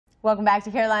Welcome back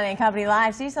to Carolina and Company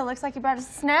Live. Cecil, looks like you brought us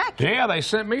a snack. Yeah, they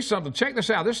sent me something. Check this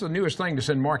out. This is the newest thing that's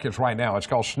in markets right now. It's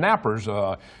called Snappers.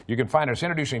 You can find us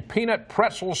introducing peanut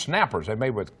pretzel snappers. They're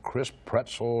made with crisp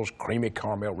pretzels, creamy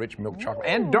caramel, rich milk chocolate,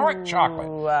 and dark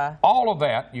chocolate. All of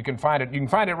that, you can find it. You can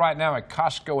find it right now at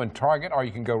Costco and Target, or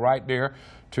you can go right there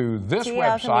to this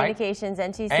website.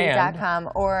 CLCommunicationsNTC.com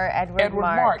or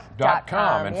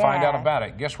edwardmark.com and find out about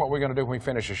it. Guess what we're going to do when we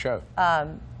finish the show?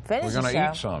 We're going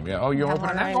to eat some. Yeah. Oh, you open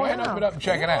it now? Go ahead and open it up and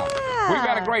check it out. We've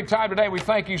had a great time today. We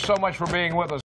thank you so much for being with us.